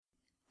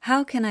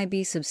How can I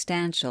be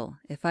substantial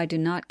if I do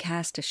not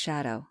cast a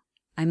shadow?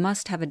 I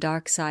must have a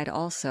dark side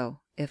also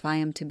if I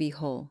am to be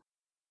whole.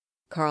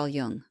 Carl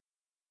Jung.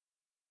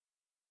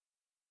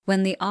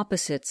 When the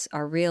opposites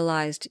are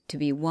realized to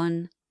be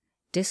one,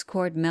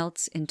 discord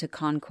melts into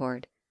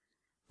concord,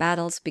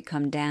 battles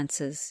become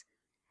dances,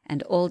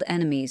 and old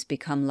enemies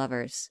become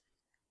lovers.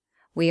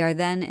 We are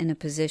then in a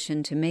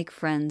position to make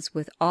friends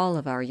with all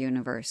of our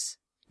universe,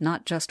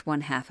 not just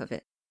one half of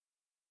it.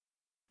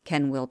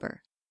 Ken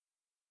Wilber.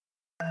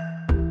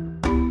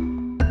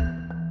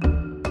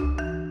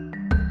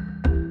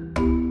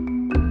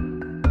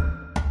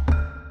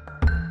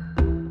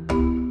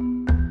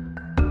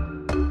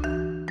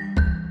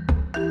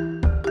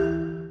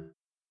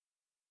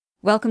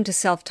 Welcome to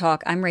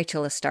Self-Talk. I'm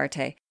Rachel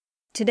Astarte.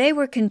 Today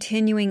we're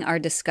continuing our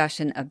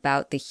discussion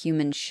about the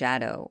human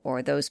shadow,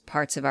 or those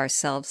parts of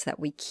ourselves that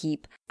we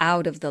keep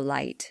out of the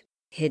light,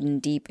 hidden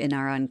deep in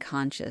our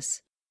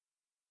unconscious.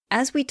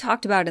 As we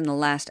talked about in the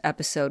last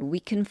episode, we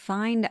can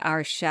find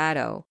our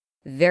shadow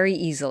very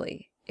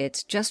easily.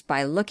 It's just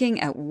by looking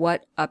at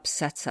what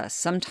upsets us,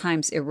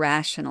 sometimes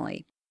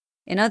irrationally.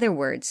 In other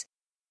words,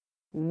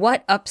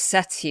 what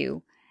upsets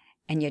you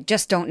and you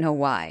just don't know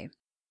why.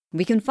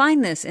 We can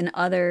find this in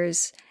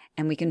others,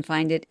 and we can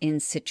find it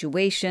in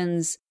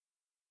situations.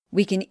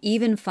 We can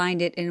even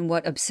find it in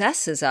what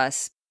obsesses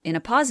us in a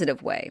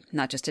positive way,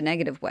 not just a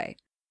negative way.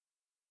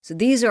 So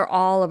these are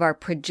all of our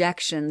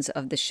projections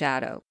of the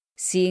shadow,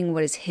 seeing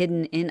what is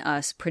hidden in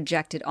us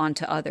projected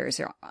onto others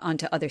or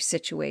onto other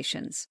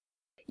situations.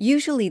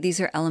 Usually these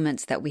are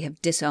elements that we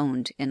have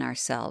disowned in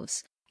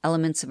ourselves,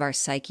 elements of our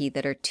psyche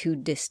that are too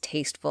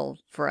distasteful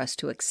for us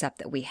to accept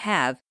that we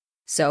have,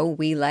 so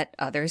we let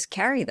others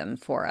carry them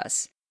for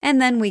us. And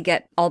then we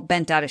get all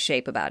bent out of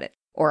shape about it,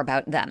 or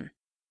about them.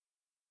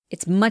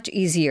 It's much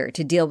easier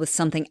to deal with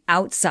something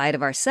outside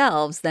of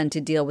ourselves than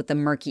to deal with the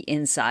murky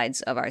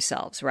insides of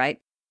ourselves, right?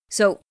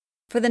 So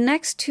for the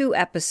next 2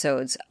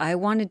 episodes, I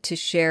wanted to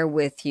share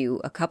with you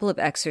a couple of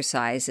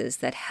exercises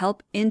that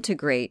help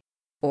integrate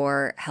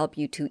or help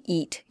you to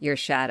eat your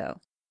shadow.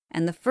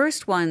 And the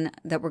first one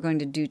that we're going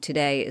to do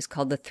today is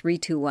called the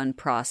 3-2-1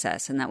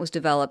 process, and that was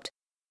developed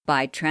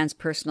by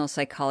transpersonal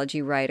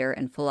psychology writer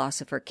and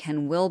philosopher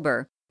Ken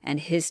Wilber and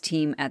his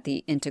team at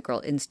the Integral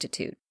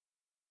Institute.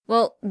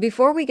 Well,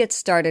 before we get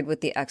started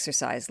with the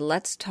exercise,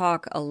 let's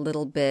talk a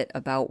little bit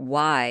about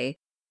why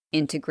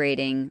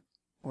integrating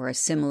or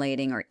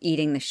assimilating or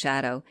eating the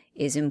shadow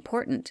is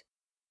important.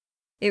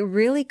 It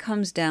really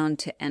comes down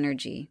to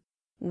energy.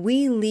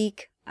 We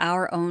leak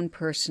our own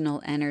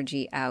personal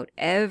energy out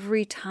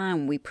every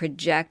time we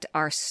project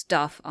our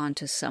stuff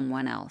onto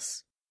someone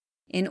else.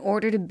 In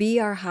order to be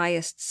our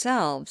highest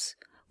selves,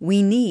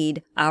 we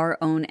need our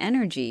own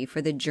energy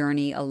for the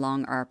journey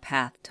along our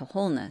path to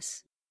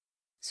wholeness.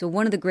 So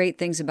one of the great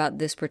things about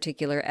this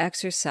particular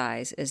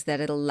exercise is that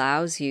it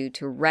allows you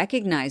to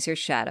recognize your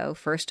shadow,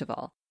 first of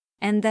all,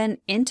 and then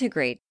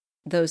integrate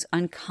those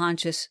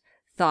unconscious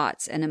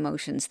thoughts and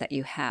emotions that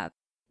you have.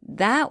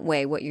 That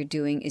way, what you're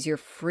doing is you're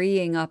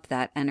freeing up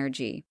that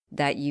energy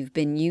that you've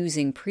been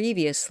using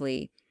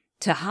previously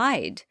to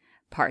hide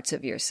parts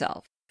of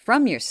yourself,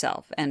 from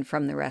yourself and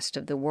from the rest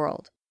of the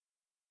world.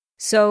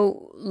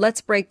 So let's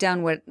break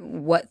down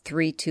what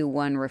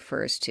 3-2-1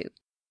 refers to.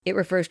 It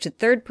refers to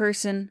third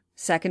person,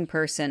 second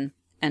person,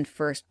 and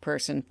first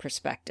person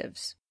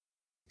perspectives.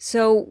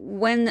 So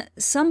when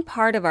some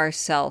part of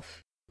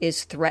ourself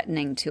is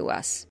threatening to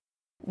us,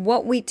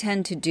 what we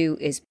tend to do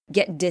is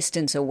get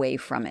distance away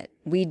from it.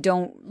 We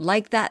don't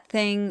like that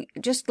thing,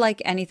 just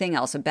like anything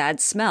else, a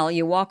bad smell,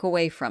 you walk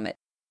away from it.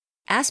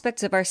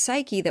 Aspects of our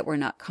psyche that we're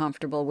not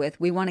comfortable with,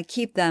 we want to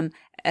keep them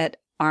at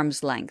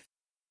arm's length.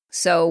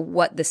 So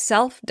what the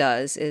self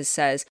does is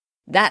says,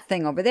 that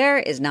thing over there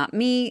is not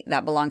me,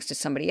 that belongs to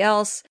somebody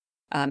else,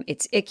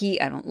 it's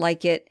icky, I don't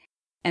like it.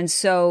 And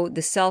so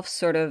the self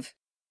sort of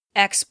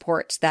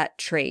exports that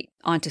trait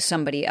onto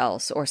somebody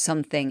else or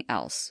something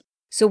else.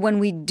 So when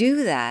we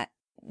do that,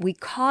 we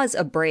cause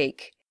a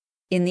break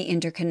in the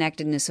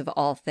interconnectedness of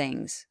all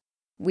things.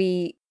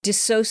 We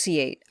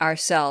dissociate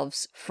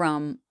ourselves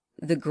from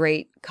the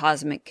great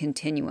cosmic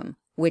continuum,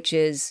 which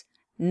is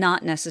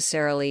not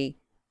necessarily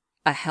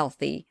a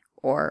healthy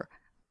or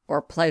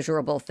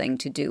pleasurable thing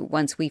to do.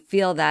 Once we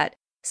feel that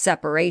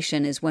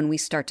separation is when we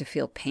start to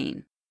feel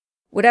pain.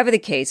 Whatever the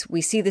case,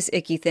 we see this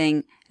icky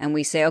thing and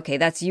we say, okay,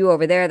 that's you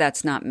over there,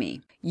 that's not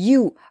me.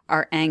 You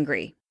are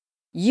angry.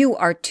 You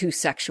are too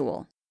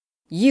sexual.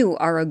 You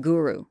are a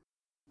guru.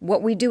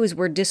 What we do is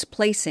we're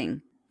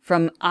displacing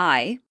from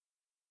I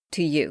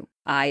to you.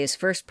 I is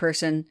first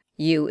person,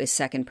 you is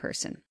second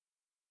person.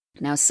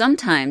 Now,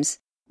 sometimes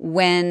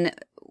when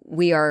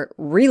we are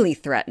really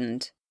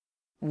threatened,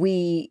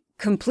 we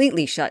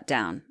completely shut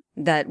down,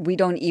 that we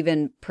don't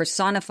even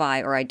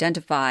personify or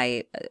identify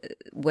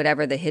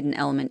whatever the hidden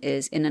element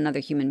is in another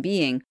human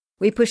being.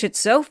 We push it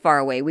so far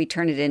away, we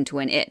turn it into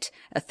an it,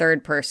 a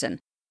third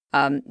person.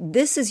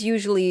 This is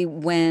usually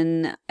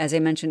when, as I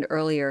mentioned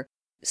earlier,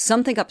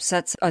 something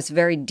upsets us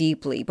very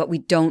deeply, but we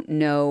don't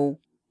know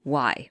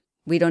why.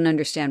 We don't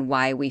understand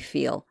why we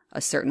feel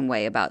a certain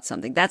way about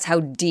something. That's how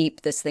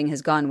deep this thing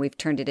has gone. We've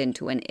turned it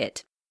into an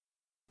it.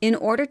 In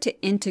order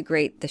to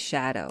integrate the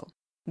shadow,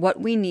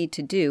 what we need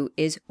to do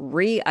is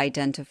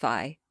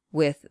re-identify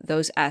with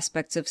those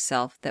aspects of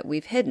self that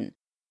we've hidden.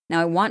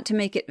 Now, I want to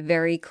make it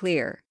very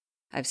clear.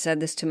 I've said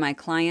this to my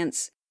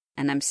clients,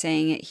 and I'm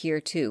saying it here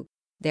too.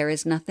 There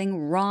is nothing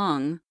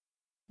wrong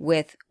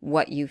with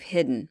what you've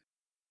hidden,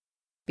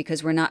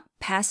 because we're not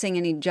passing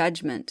any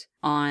judgment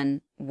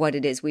on what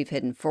it is we've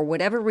hidden. For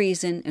whatever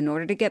reason, in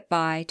order to get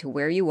by to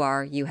where you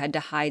are, you had to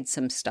hide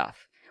some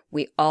stuff.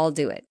 We all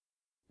do it.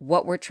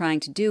 What we're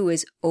trying to do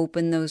is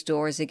open those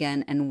doors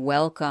again and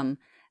welcome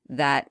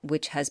that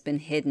which has been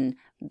hidden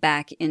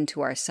back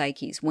into our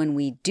psyches. When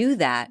we do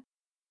that,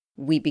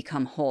 we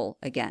become whole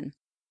again.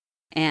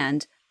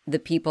 And the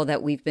people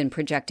that we've been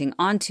projecting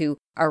onto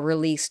are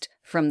released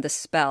from the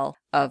spell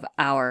of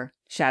our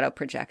shadow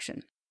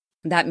projection.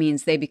 That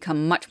means they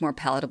become much more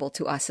palatable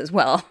to us as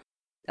well.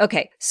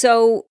 Okay,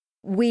 so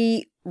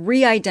we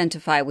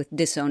re-identify with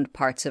disowned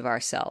parts of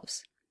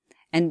ourselves.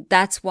 And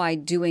that's why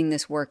doing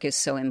this work is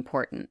so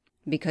important,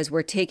 because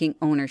we're taking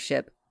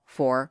ownership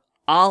for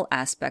all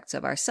aspects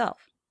of ourselves.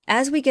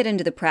 As we get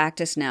into the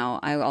practice now,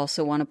 I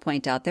also want to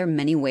point out there are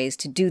many ways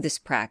to do this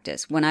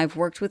practice. When I've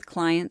worked with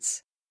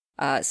clients,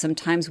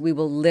 sometimes we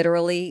will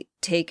literally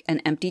take an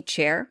empty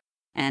chair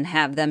and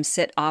have them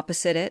sit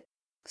opposite it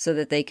so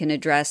that they can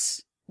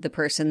address the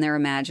person they're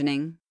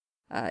imagining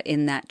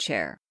in that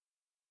chair.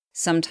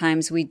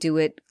 Sometimes we do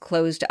it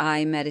closed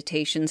eye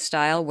meditation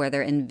style, where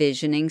they're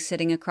envisioning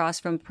sitting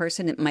across from a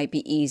person. It might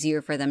be easier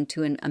for them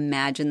to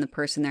imagine the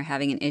person they're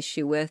having an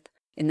issue with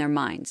in their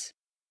minds.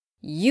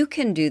 You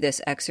can do this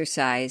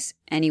exercise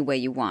any way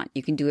you want.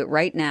 You can do it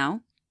right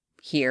now,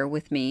 here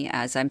with me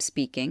as I'm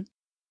speaking,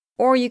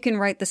 or you can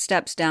write the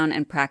steps down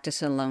and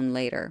practice alone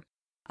later.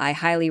 I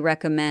highly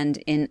recommend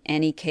in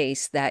any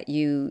case that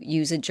you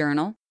use a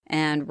journal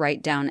and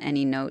write down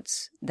any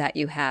notes that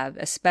you have,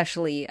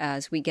 especially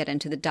as we get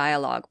into the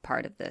dialogue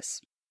part of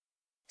this.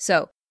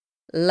 So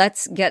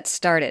let's get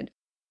started.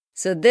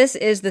 So this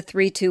is the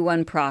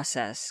 3-2-1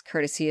 process,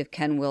 courtesy of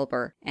Ken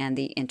Wilber and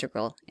the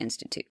Integral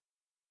Institute.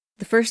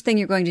 The first thing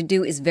you're going to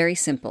do is very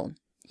simple.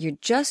 You're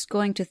just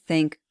going to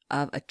think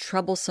of a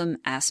troublesome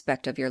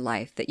aspect of your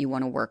life that you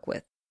want to work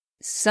with.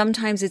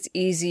 Sometimes it's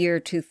easier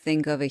to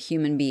think of a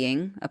human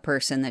being, a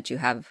person that you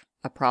have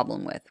a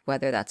problem with,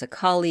 whether that's a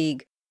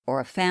colleague, or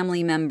a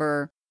family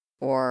member,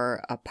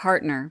 or a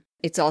partner.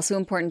 It's also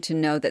important to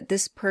know that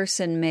this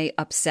person may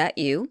upset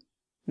you.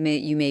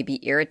 You may be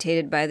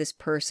irritated by this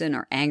person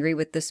or angry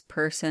with this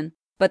person.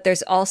 But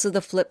there's also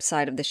the flip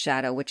side of the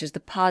shadow, which is the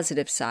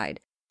positive side.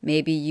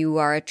 Maybe you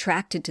are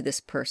attracted to this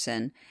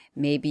person.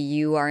 Maybe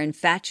you are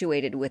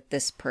infatuated with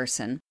this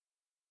person,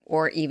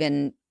 or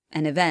even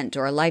an event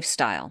or a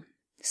lifestyle.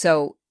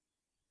 So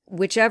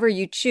whichever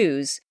you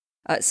choose,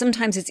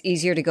 sometimes it's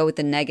easier to go with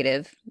the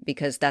negative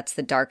because that's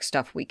the dark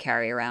stuff we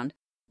carry around.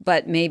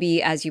 But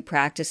maybe as you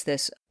practice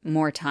this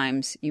more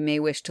times, you may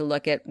wish to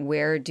look at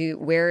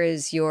where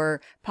is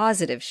your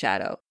positive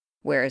shadow?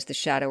 Where is the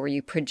shadow where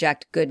you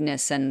project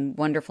goodness and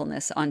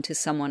wonderfulness onto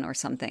someone or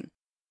something?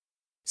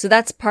 So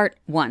that's part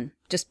one.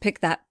 Just pick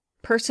that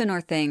person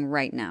or thing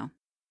right now.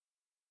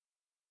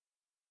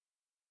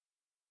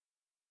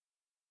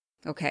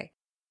 Okay.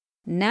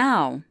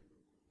 Now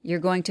you're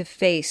going to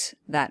face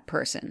that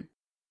person.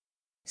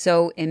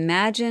 So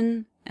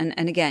imagine, and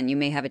again, you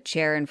may have a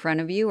chair in front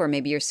of you, or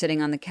maybe you're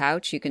sitting on the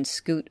couch. You can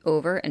scoot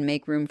over and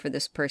make room for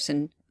this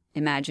person,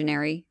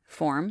 imaginary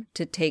form,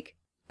 to take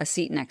a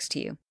seat next to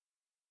you.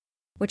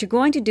 What you're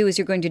going to do is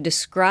you're going to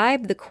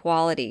describe the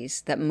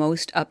qualities that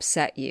most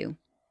upset you,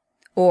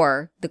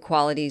 or the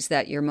qualities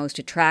that you're most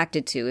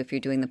attracted to if you're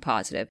doing the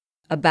positive,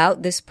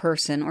 about this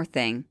person or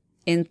thing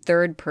in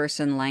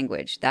third-person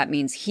language. That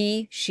means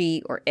he,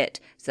 she, or it.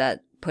 So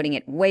that putting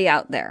it way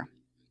out there.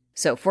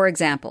 So, for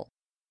example,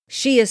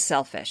 she is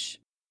selfish.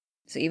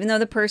 So even though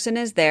the person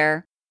is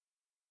there,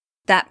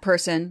 that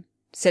person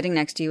sitting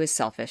next to you is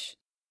selfish.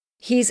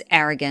 He's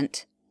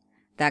arrogant.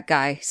 That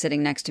guy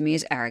sitting next to me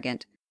is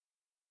arrogant.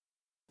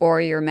 Or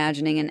you're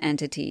imagining an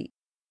entity.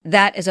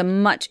 It is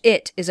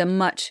a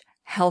much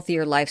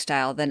healthier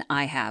lifestyle than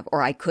I have,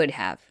 or I could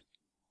have.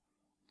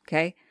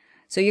 Okay?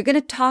 So you're going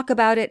to talk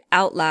about it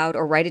out loud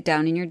or write it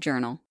down in your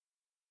journal.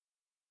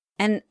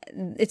 And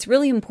it's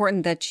really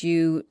important that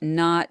you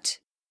not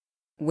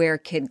wear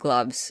kid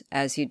gloves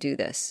as you do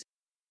this.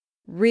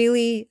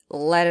 Really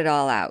let it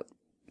all out,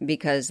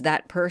 because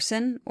that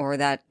person or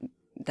that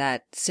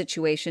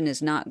situation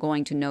is not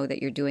going to know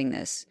that you're doing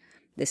this.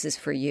 This is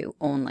for you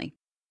only.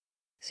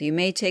 So you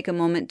may take a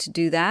moment to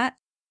do that.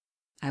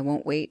 I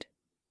won't wait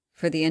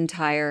for the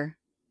entire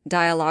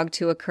dialogue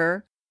to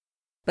occur,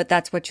 but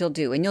that's what you'll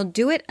do. And you'll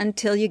do it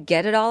until you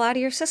get it all out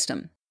of your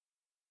system.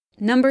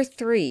 Number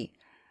 3,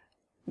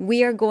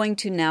 we are going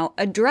to now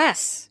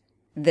address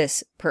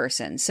this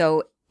person.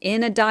 So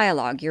in a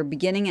dialogue, you're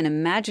beginning an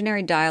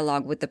imaginary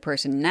dialogue with the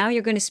person. Now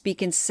you're going to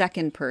speak in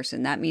second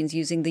person. That means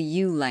using the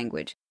you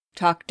language.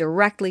 Talk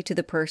directly to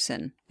the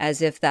person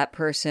as if that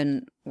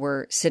person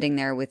were sitting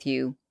there with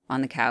you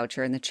on the couch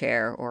or in the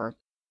chair or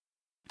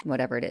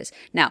whatever it is.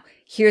 Now,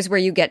 here's where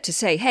you get to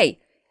say, hey,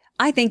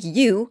 I think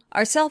you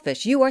are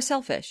selfish. You are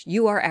selfish.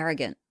 You are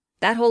arrogant.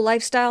 That whole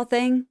lifestyle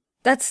thing,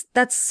 that's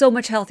so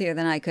much healthier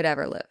than I could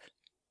ever live.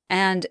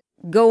 And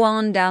go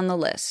on down the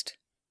list.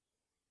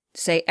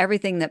 Say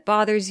everything that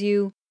bothers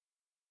you.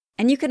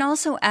 And you can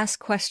also ask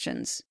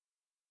questions.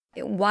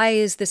 Why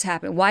is this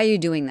happening? Why are you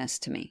doing this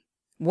to me?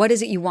 What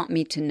is it you want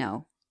me to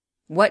know?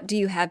 What do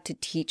you have to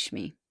teach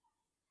me?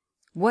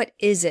 What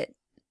is it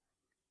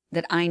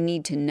that I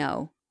need to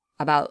know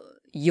about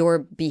your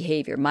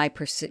behavior, my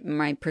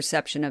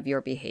perception of your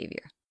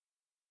behavior?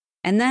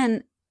 And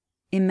then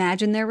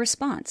imagine their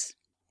response.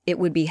 It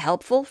would be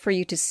helpful for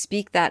you to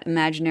speak that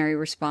imaginary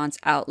response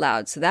out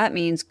loud. So that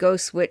means go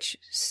switch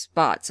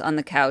spots on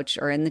the couch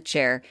or in the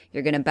chair.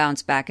 You're going to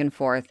bounce back and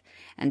forth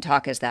and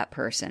talk as that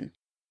person.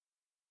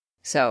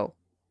 So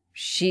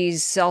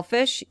she's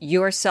selfish.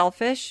 You're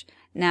selfish.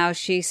 Now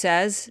she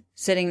says,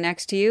 sitting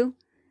next to you,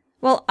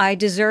 well, I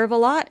deserve a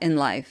lot in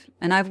life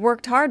and I've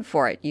worked hard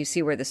for it. You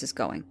see where this is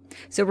going.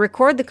 So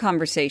record the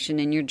conversation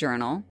in your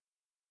journal,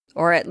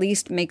 or at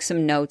least make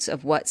some notes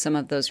of what some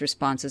of those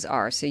responses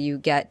are so you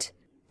get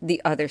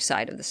the other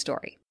side of the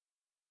story.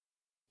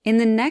 In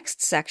the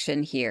next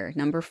section here,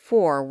 number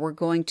 4, we're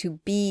going to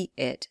be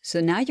it.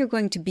 So now you're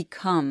going to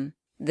become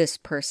this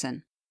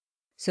person.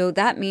 So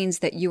that means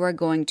that you are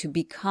going to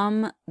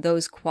become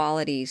those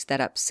qualities that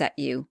upset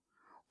you,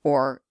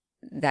 or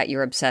that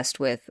you're obsessed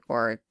with,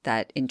 or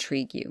that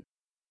intrigue you.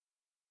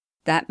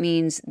 That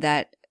means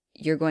that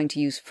you're going to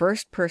use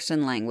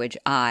first-person language,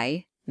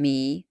 I,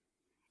 me,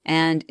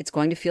 and it's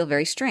going to feel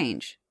very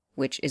strange,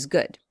 which is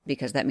good,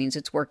 because that means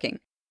it's working.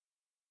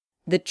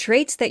 The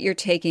traits that you're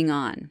taking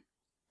on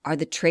are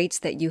the traits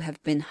that you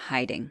have been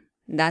hiding.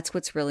 That's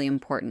what's really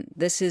important.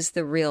 This is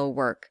the real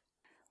work.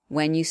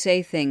 When you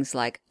say things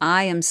like,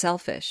 I am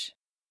selfish,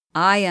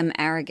 I am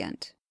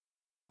arrogant,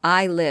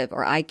 I live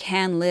or I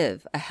can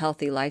live a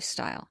healthy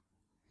lifestyle.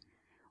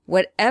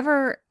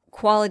 Whatever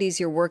qualities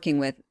you're working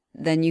with,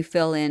 then you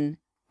fill in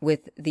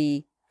with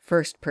the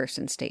first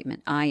person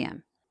statement, I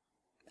am.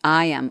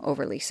 I am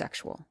overly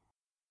sexual.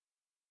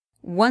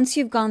 Once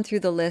you've gone through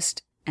the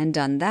list and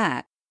done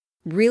that,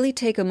 really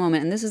take a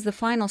moment, and this is the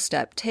final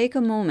step, take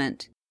a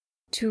moment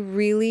to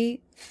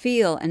really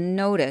feel and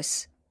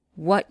notice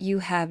what you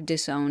have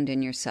disowned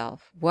in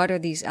yourself. What are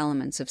these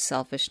elements of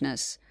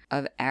selfishness,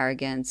 of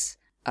arrogance,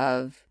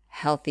 of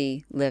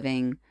healthy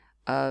living,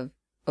 of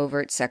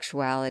overt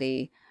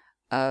sexuality,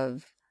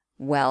 of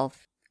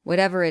wealth,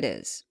 whatever it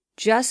is.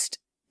 Just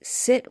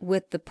sit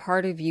with the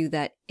part of you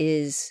that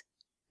is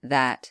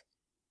that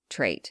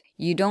trait.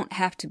 You don't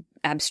have to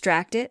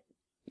abstract it.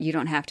 You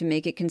don't have to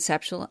make it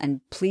conceptual,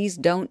 and please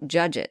don't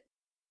judge it.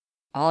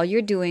 All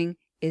you're doing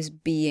is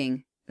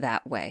being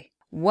that way.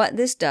 What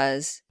this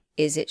does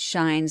is it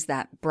shines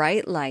that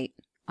bright light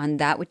on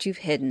that which you've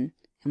hidden,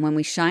 and when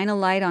we shine a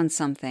light on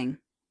something,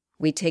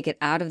 we take it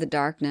out of the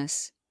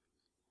darkness,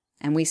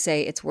 and we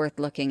say it's worth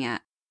looking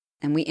at,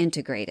 and we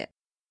integrate it.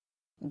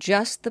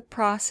 Just the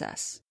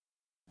process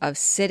of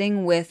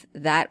sitting with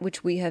that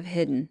which we have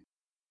hidden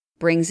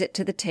brings it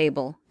to the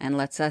table and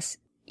lets us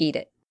eat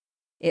it.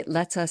 It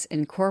lets us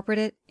incorporate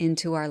it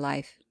into our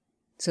life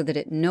so that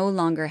it no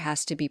longer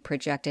has to be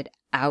projected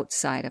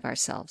outside of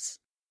ourselves.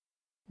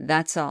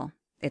 That's all.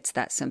 It's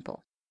that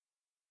simple.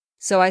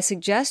 So I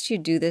suggest you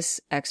do this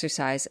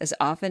exercise as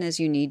often as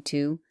you need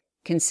to,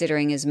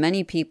 considering as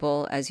many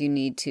people as you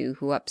need to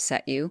who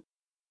upset you,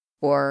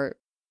 or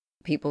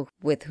people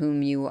with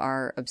whom you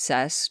are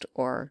obsessed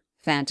or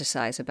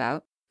fantasize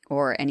about,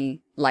 or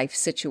any life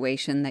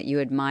situation that you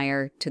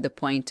admire to the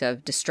point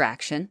of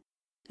distraction.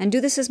 And do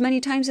this as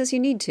many times as you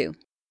need to.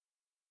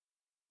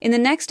 In the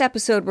next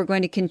episode, we're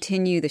going to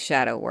continue the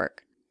shadow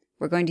work.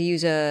 We're going to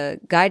use a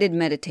guided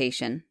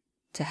meditation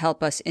to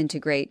help us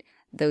integrate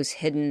those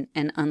hidden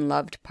and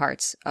unloved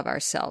parts of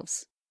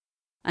ourselves.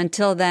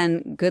 Until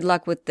then, good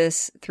luck with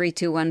this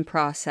 3-2-1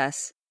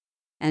 process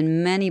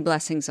and many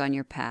blessings on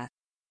your path.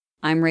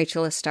 I'm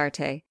Rachel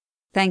Astarte.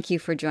 Thank you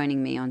for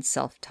joining me on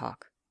Self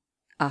Talk.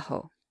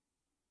 Aho.